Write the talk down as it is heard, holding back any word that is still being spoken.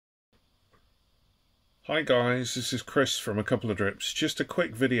Hi guys, this is Chris from A Couple of Drips. Just a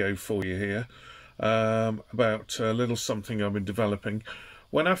quick video for you here about a little something I've been developing.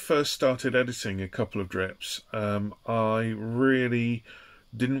 When I first started editing A Couple of Drips, I really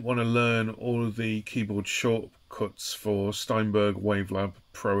didn't want to learn all of the keyboard shortcuts for Steinberg Wavelab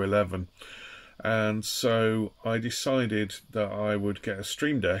Pro 11, and so I decided that I would get a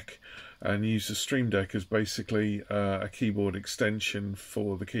Stream Deck and use the Stream Deck as basically a keyboard extension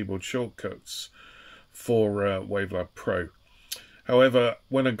for the keyboard shortcuts for Wavelab Pro. However,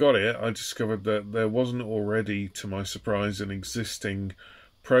 when I got it, I discovered that there wasn't already, to my surprise, an existing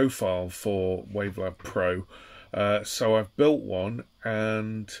profile for Wavelab Pro. So I've built one,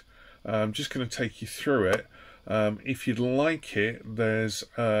 and I'm just going to take you through it. If you'd like it, there's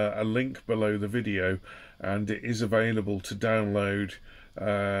a link below the video, and it is available to download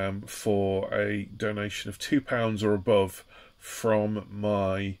for a donation of £2 or above from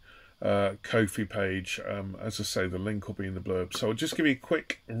my Ko-fi page. As I say, the link will be in the blurb, so I'll just give you a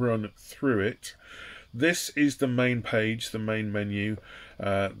quick run through it. This is the main page, the main menu.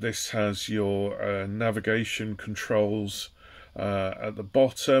 This has your navigation controls at the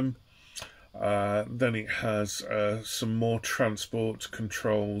bottom. Then it has some more transport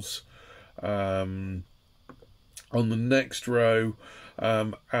controls on the next row,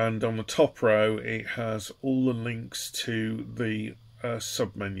 and on the top row it has all the links to the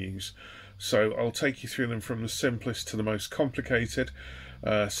sub-menus. So I'll take you through them from the simplest to the most complicated.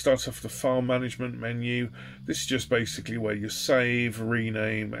 Start off the file management menu. This is just basically where you save,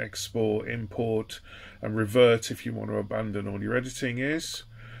 rename, export, import and revert if you want to abandon all your editing is.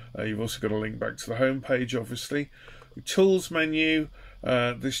 You've also got a link back to the home page, obviously. The tools menu,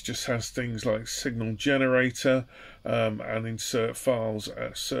 this just has things like signal generator and insert files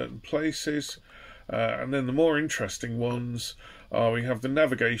at certain places. And then the more interesting ones are, we have the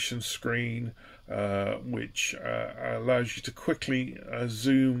navigation screen, which allows you to quickly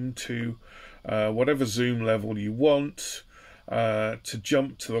zoom to whatever zoom level you want, to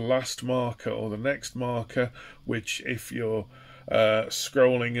jump to the last marker or the next marker, which if you're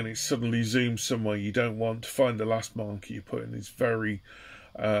scrolling and it suddenly zooms somewhere you don't want, to find the last marker you put in is very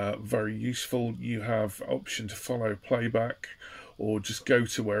useful. You have option to follow playback, or just go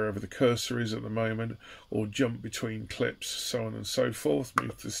to wherever the cursor is at the moment, or jump between clips, so on and so forth.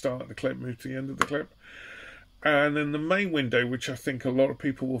 Move to the start of the clip, move to the end of the clip. And then the main window, which I think a lot of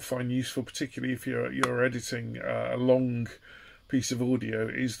people will find useful, particularly if you're editing a long piece of audio,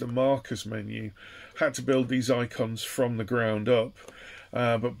 is the markers menu. Had to build these icons from the ground up,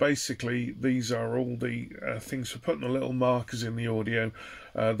 but basically these are all the things for putting the little markers in the audio.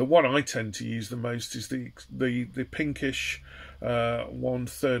 The one I tend to use the most is the pinkish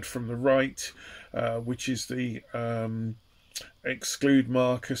 1/3 from the right, which is the exclude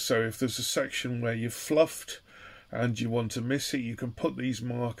marker. So if there's a section where you've fluffed and you want to miss it, you can put these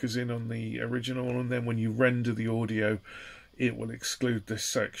markers in on the original, and then when you render the audio it will exclude this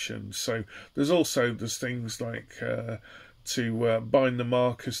section. So there's things like to bind the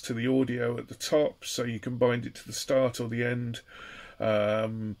markers to the audio at the top, so you can bind it to the start or the end,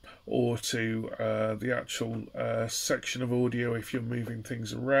 or to the actual section of audio if you're moving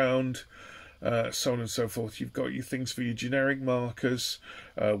things around, so on and so forth. You've got your things for your generic markers,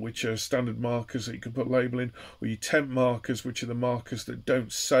 which are standard markers that you can put label in, or your temp markers, which are the markers that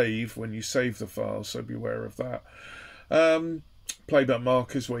don't save when you save the file, so beware of that. Playback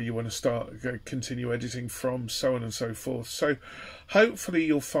markers, where you want to continue editing from, so on and so forth. So hopefully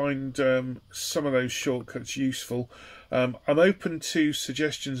you'll find some of those shortcuts useful. I'm open to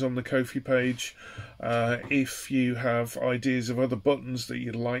suggestions on the Ko-fi page if you have ideas of other buttons that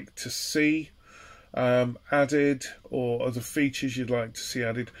you'd like to see added, or other features you'd like to see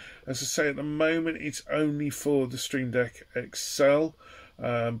added. As I say, at the moment it's only for the Stream Deck XL,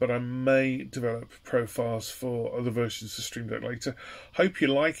 but I may develop profiles for other versions of Stream Deck later. Hope you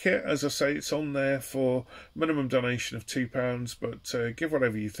like it. As I say, it's on there for minimum donation of £2, but give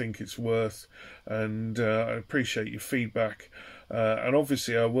whatever you think it's worth, and I appreciate your feedback. And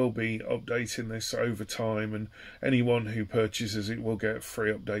obviously I will be updating this over time, and anyone who purchases it will get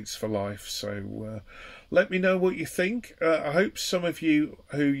free updates for life. So let me know what you think. I hope some of you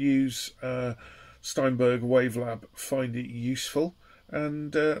who use Steinberg Wavelab find it useful.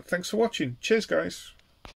 And thanks for watching. Cheers, guys.